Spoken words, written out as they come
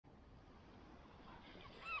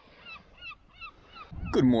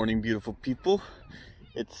Good morning, beautiful people.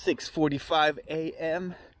 It's 6:45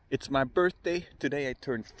 a.m. It's my birthday. Today I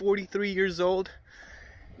turned 43 years old.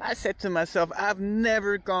 I said to myself, I've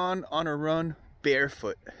never gone on a run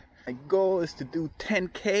barefoot. My goal is to do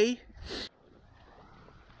 10k.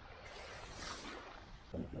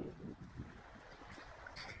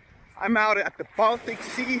 I'm out at the Baltic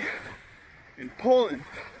Sea in Poland.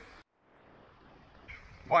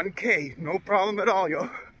 1k, no problem at all, yo.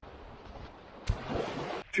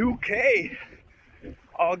 2k,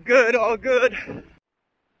 all good, all good.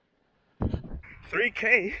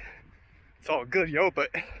 3k, it's all good, yo, but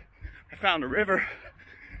I found a river.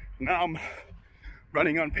 Now I'm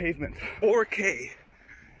running on pavement. 4k,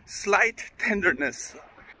 slight tenderness.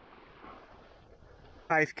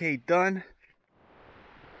 5k done.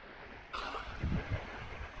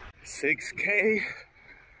 6k.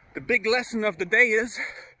 The big lesson of the day is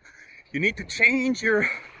you need to change your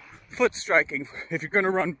foot striking if you're gonna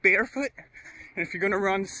run barefoot and if you're gonna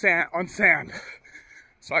run on sand.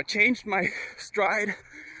 So I changed my stride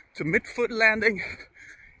to mid-foot landing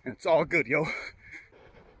and it's all good, yo.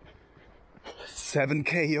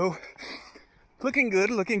 7k, yo. Looking good,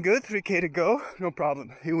 looking good. 3k to go, no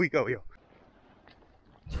problem. Here we go, yo.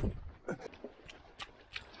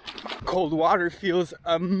 Cold water feels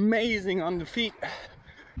amazing on the feet.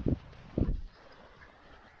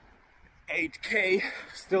 8k,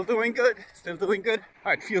 still doing good, still doing good.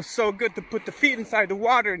 Oh, it feels so good to put the feet inside the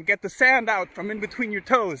water and get the sand out from in between your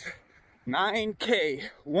toes. 9k,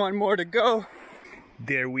 one more to go.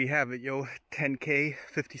 There we have it, yo. 10k,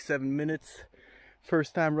 57 minutes.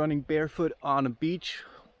 First time running barefoot on a beach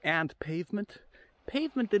and pavement.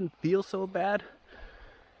 Pavement didn't feel so bad,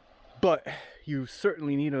 but you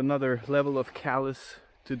certainly need another level of callus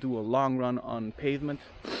to do a long run on pavement.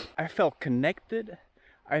 I felt connected.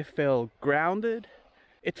 I felt grounded.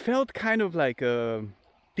 It felt kind of like a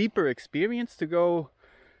deeper experience to go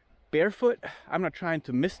barefoot. I'm not trying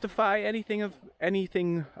to mystify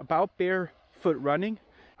anything about barefoot running.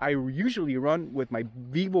 I usually run with my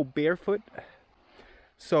vivobarefoot.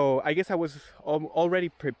 So I guess I was already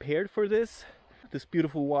prepared for this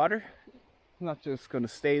beautiful water. I'm not just gonna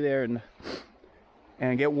stay there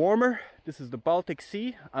and get warmer. This is the Baltic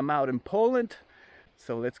Sea. I'm out in Poland.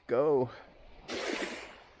 So let's go.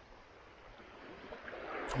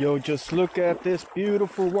 Yo, just look at this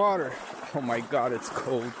beautiful water. Oh my God, it's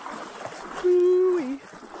cold. Ooh-wee.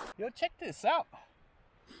 Yo, check this out.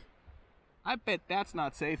 I bet that's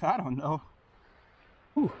not safe. I don't know.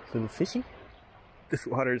 Ooh, little fishy. This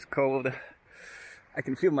water is cold. I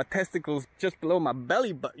can feel my testicles just below my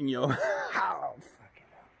belly button, yo. Oh, fucking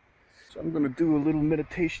hell. So I'm gonna do a little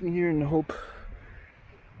meditation here and hope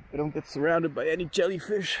I don't get surrounded by any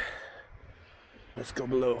jellyfish. Let's go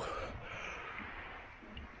below.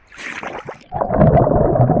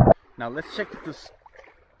 Now let's check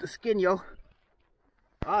the skin, yo.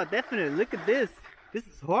 Oh, definitely. Look at this. This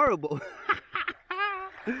is horrible.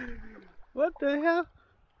 What the hell?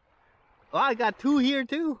 Oh, I got two here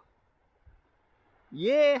too.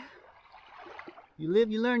 Yeah. You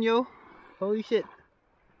live, you learn, yo. Holy shit.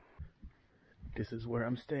 This is where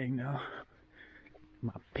I'm staying now.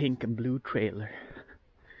 My pink and blue trailer.